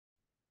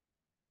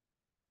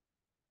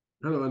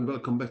Hello and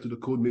welcome back to the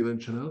Code Maven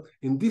channel.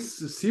 In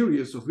this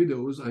series of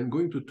videos, I'm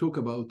going to talk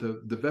about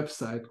the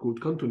website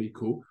called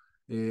Kantoniko,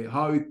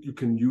 how you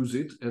can use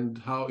it and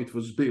how it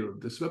was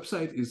built. This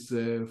website is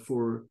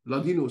for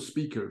Ladino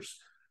speakers.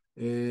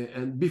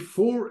 And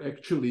before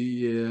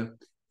actually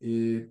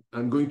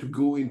I'm going to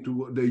go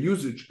into the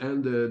usage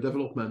and the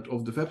development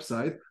of the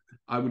website,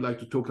 I would like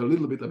to talk a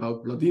little bit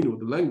about Ladino,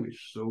 the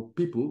language, so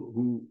people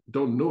who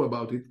don't know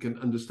about it can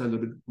understand a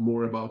bit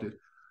more about it.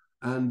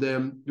 And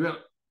well,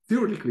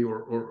 theoretically,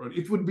 or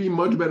it would be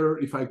much better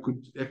if I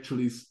could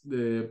actually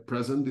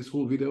present this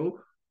whole video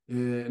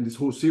and this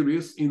whole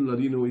series in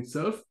Ladino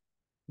itself.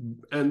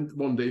 And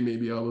one day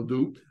maybe I will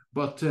do.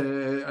 But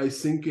I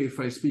think if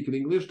I speak in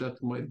English,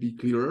 that might be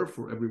clearer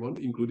for everyone,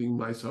 including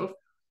myself,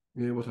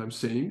 what I'm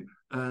saying,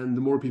 and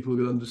more people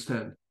will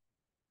understand.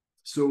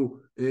 So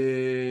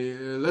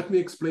let me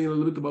explain a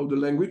little bit about the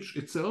language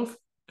itself.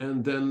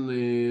 And then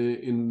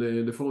in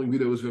the following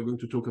videos, we're going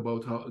to talk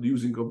about how the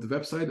using of the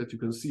website that you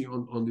can see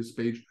on this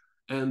page,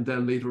 and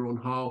then later on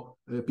how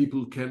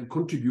people can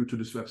contribute to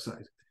this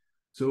website.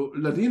 So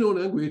Ladino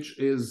language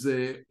is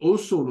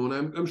also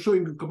known, I'm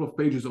showing a couple of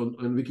pages on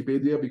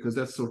Wikipedia because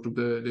that's sort of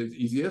the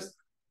easiest.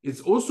 It's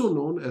also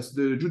known as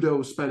the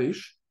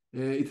Judeo-Spanish.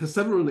 It has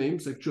several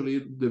names.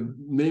 Actually, the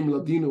name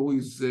Ladino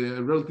is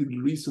a relatively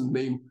recent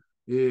name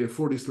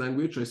for this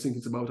language. I think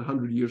it's about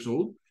 100 years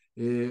old.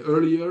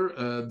 Earlier,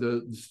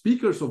 the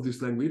speakers of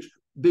this language,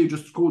 they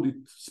just called it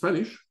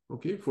Spanish,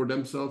 okay, for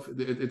themselves.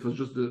 It was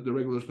just the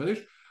regular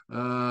Spanish.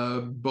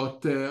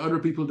 But other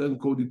people then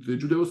called it the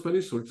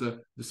Judeo-Spanish, so it's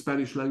the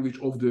Spanish language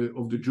of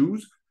the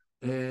Jews.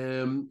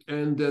 And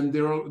then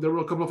there are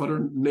a couple of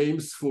other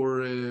names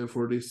for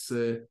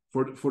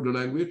the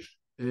language,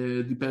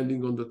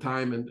 depending on the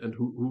time and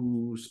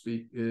who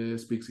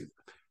speaks it.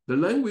 The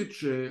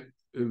language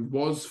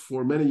was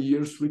for many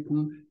years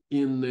written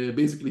in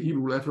basically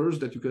Hebrew letters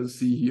that you can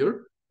see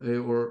here,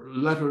 or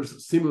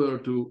letters similar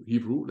to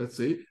Hebrew, let's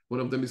say. One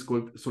of them is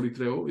called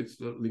Solitreo,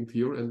 it's linked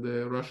here, and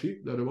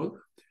Rashi, the other one.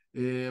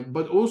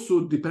 But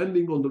also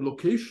depending on the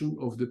location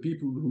of the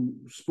people who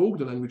spoke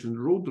the language and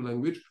wrote the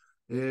language,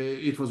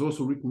 it was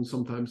also written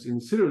sometimes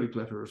in Cyrillic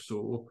letters.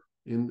 So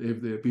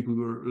if the people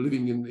were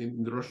living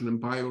in the Russian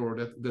Empire or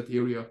that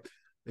area,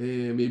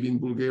 maybe in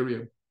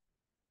Bulgaria.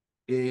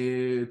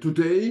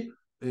 Today,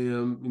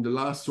 in the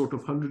last sort of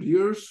 100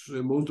 years,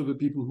 most of the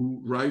people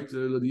who write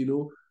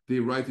Ladino, they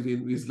write it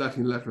in these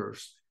Latin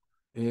letters,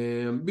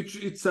 which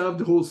itself,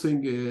 the whole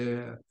thing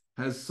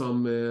has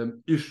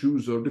some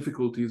issues or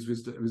difficulties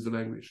with the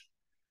language.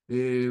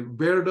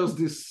 Where does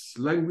this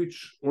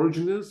language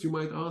originate, you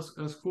might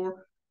ask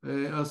for?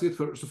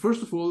 So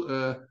first of all,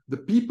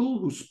 the people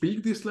who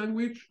speak this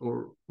language,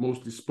 or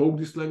mostly spoke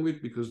this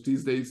language, because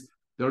these days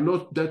there are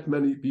not that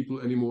many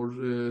people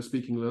anymore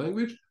speaking the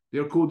language, they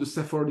are called the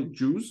Sephardic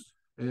Jews.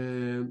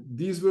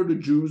 These were the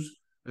Jews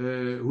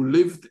who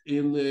lived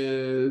in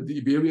the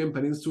Iberian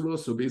Peninsula,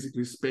 so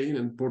basically Spain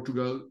and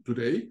Portugal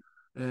today.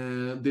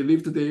 They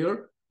lived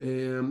there,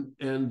 and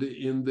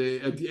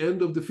at the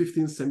end of the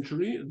 15th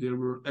century, they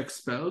were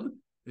expelled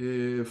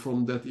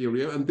from that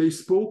area, and they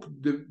spoke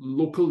the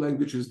local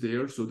languages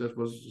there. So that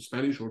was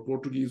Spanish or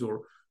Portuguese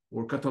or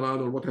Catalan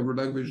or whatever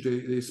language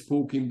they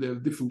spoke in the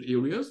different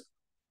areas.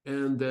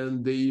 And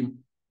then they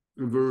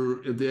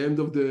were, at the end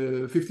of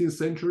the 15th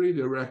century,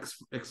 they were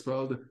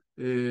expelled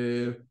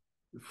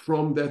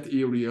from that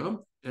area.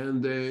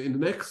 And in the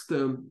next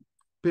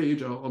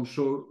page, I'm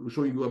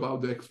showing you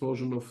about the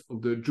expulsion of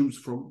the Jews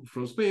from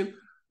Spain.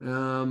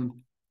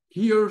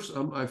 Here,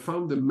 I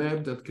found a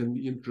map that can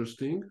be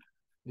interesting.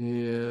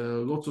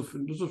 Lots of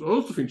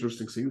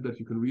interesting things that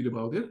you can read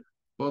about it.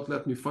 But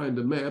let me find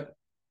a map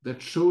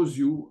that shows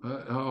you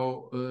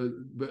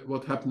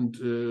what happened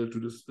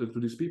to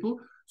these people.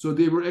 So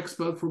they were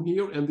expelled from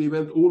here, and they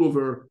went all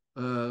over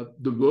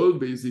the world,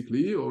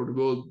 basically, or the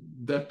world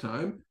that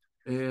time,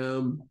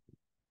 the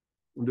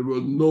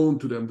world known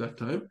to them that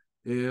time.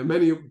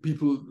 Many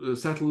people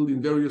settled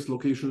in various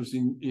locations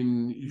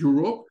in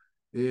Europe,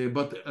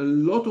 but a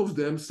lot of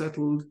them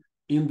settled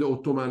in the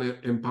Ottoman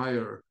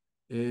Empire.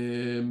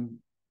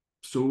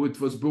 So it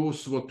was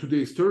both what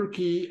today's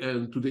Turkey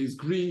and today's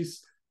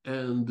Greece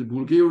and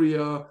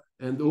Bulgaria,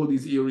 and all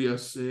these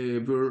areas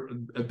were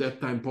at that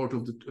time part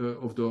of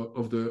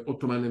the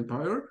Ottoman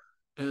Empire,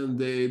 and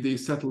they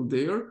settled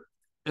there,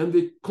 and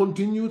they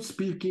continued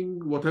speaking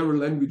whatever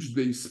language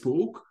they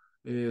spoke.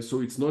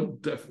 So it's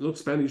not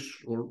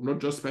Spanish, or not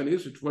just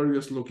Spanish. It's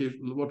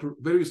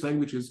various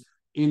languages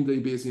in the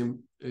Iberian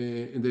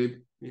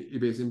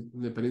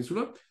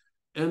Peninsula,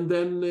 and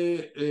then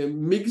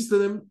mix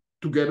them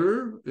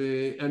together,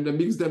 and then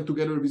mix them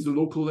together with the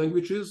local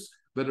languages.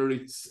 Whether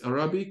it's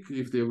Arabic,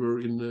 if they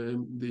were in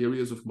the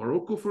areas of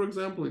Morocco, for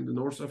example, in the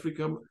North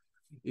Africa,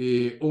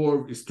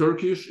 or it's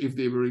Turkish, if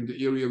they were in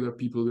the area where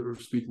people were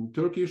speaking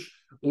Turkish,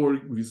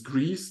 or with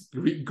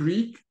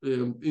Greek,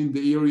 in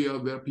the area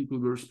where people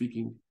were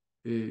speaking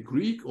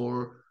Greek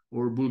or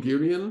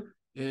Bulgarian,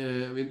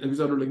 and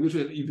with other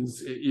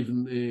languages,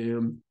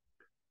 even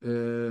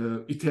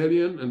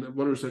Italian and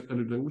other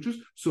languages.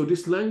 So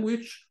this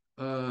language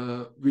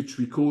which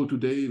we call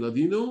today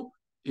Ladino,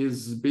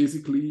 is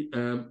basically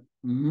a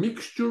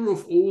mixture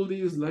of all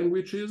these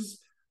languages,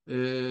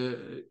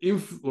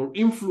 or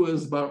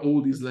influenced by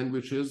all these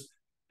languages,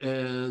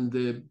 and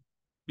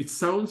it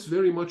sounds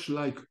very much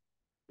like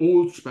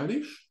Old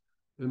Spanish.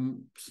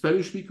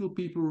 Spanish people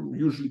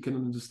usually can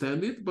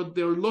understand it, but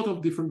there are a lot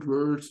of different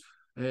words,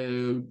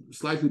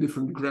 slightly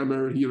different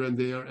grammar here and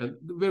there, and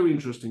very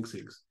interesting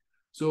things.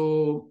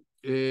 So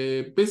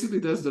basically,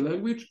 that's the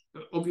language.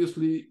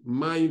 Obviously,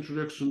 my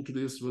introduction to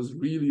this was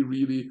really,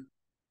 really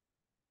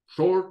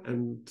short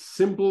and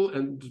simple,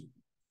 and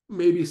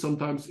maybe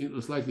sometimes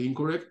slightly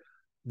incorrect.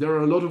 There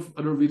are a lot of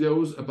other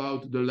videos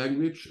about the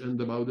language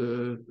and about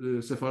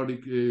the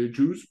Sephardic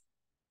Jews,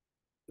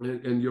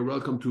 and you're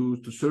welcome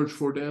to search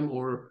for them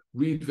or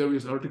read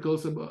various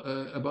articles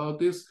about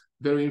this.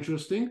 Very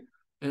interesting.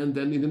 And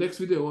then in the next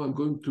video, I'm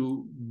going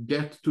to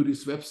get to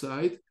this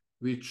website,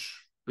 which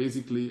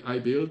basically I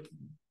built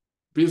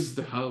with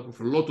the help of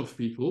a lot of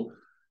people,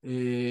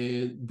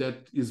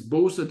 that is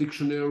both a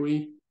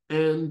dictionary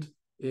and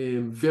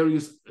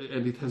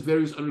it has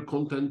various other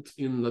content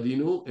in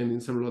Ladino and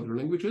in several other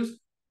languages.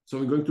 So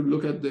I'm going to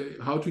look at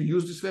how to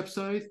use this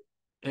website,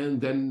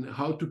 and then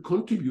how to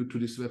contribute to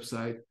this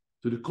website,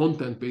 to the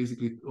content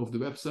basically of the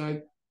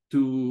website,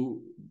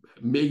 to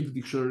make the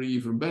dictionary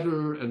even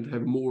better and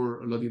have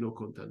more Ladino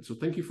content. So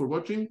thank you for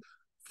watching.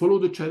 Follow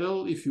the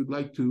channel if you'd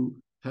like to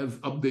have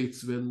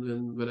updates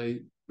when I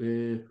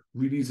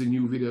release a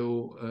new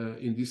video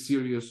in this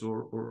series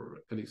or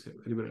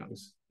anywhere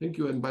else. Thank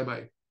you and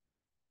bye-bye.